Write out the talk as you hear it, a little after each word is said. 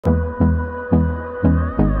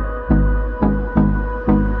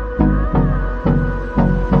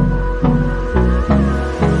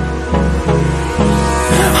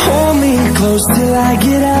close till I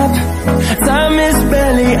get up. Time is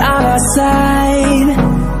barely on our side.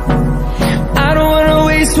 I don't wanna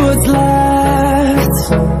waste what's left.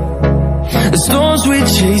 The storms we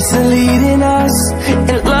chase are leading us,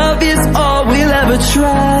 and love is all we'll ever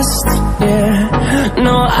trust. Yeah,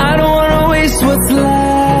 no, I don't wanna waste what's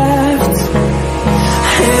left.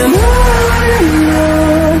 And on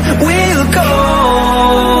we'll go,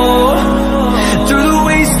 through the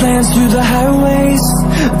wastelands, through the highways,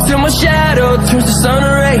 till my shadow turns to sun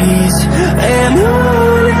rays. And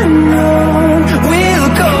on we'll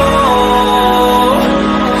go,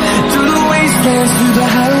 through the wastelands, through the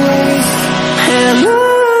highways, and on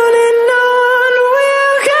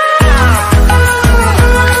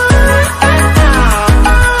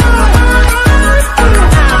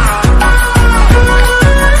we'll go.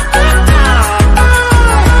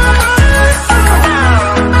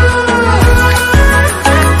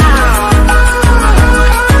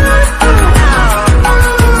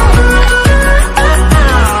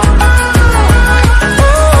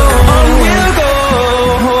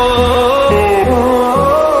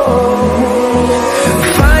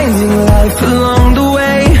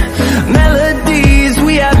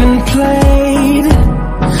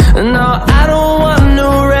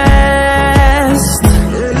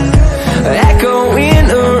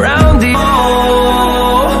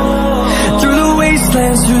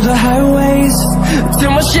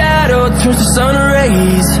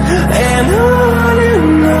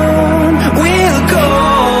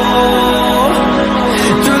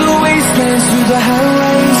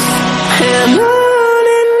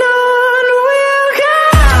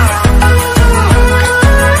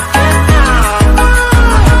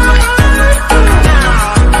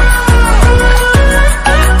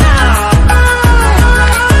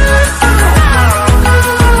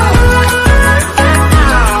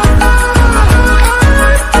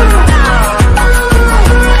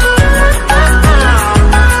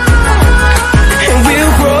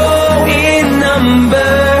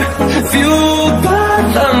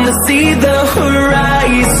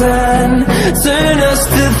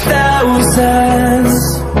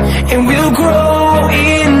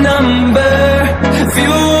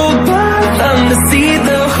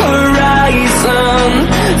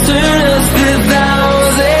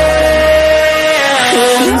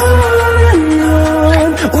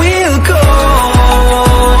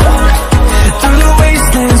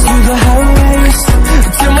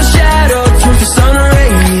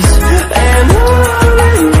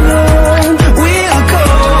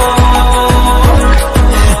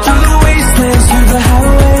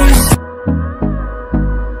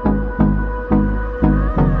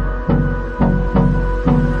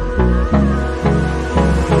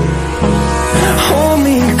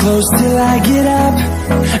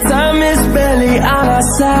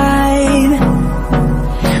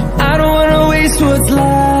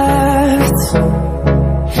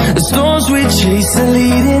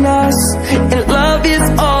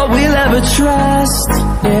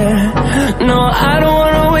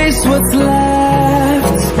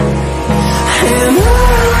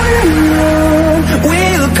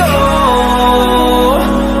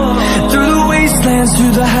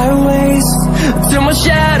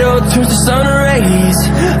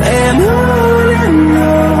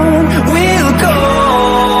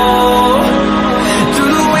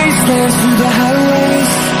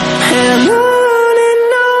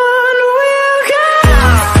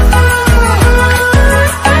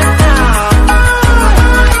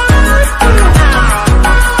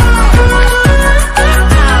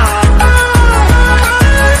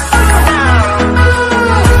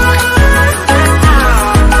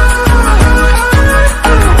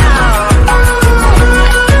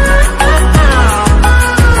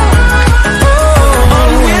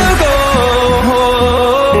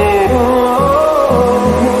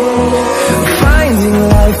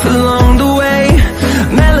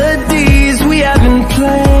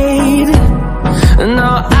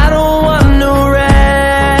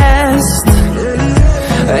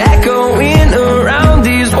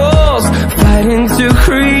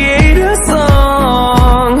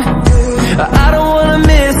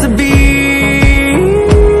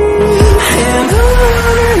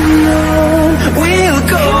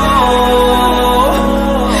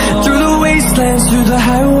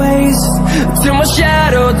 till my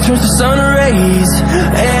shadow turns to sun rays,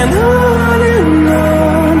 and on